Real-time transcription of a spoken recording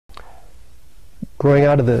growing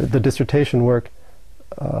out of the dissertation work,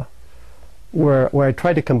 where I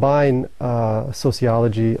tried to combine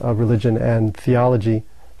sociology of religion and theology.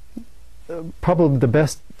 Probably the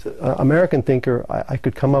best American thinker I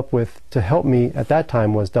could come up with to help me at that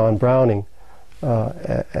time was Don Browning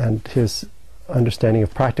and his understanding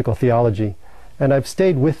of practical theology. And I've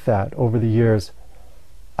stayed with that over the years.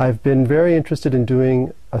 I've been very interested in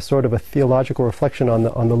doing a sort of a theological reflection on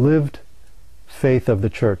the lived faith of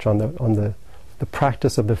the church, on the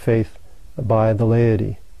practice of the faith by the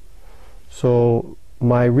laity. So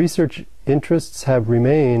my research interests have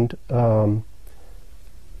remained an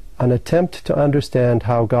attempt to understand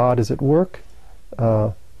how God is at work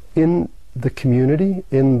in the community,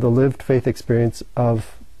 in the lived faith experience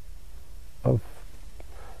of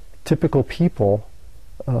typical people.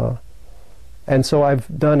 And so I've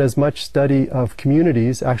done as much study of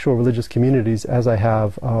communities, actual religious communities, as I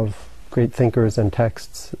have of great thinkers and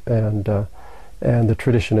texts and the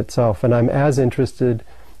tradition itself. And I'm as interested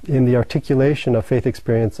in the articulation of faith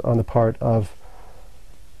experience on the part of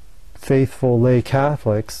faithful lay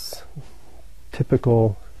Catholics,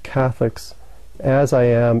 typical Catholics, as I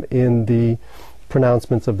am in the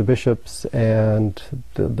pronouncements of the bishops and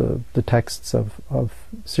the texts of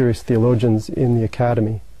serious theologians in the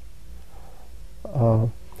academy.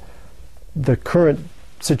 The current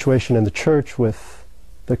situation in the church with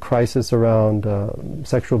the crisis around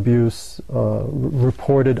sexual abuse,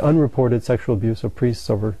 reported, unreported sexual abuse of priests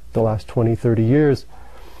over the last 20, 30 years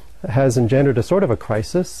has engendered a sort of a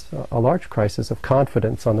crisis, a large crisis of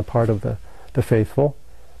confidence on the part of the faithful.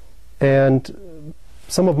 And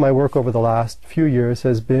some of my work over the last few years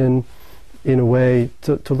has been, in a way,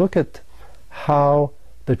 to look at how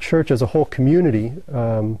the church as a whole community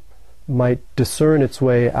might discern its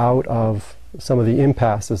way out of some of the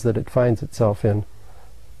impasses that it finds itself in.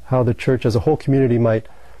 How the church as a whole community might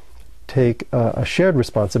take a shared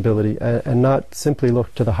responsibility and not simply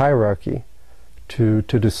look to the hierarchy to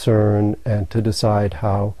discern and to decide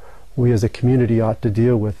how we as a community ought to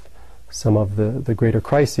deal with some of the greater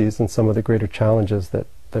crises and some of the greater challenges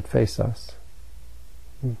that face us.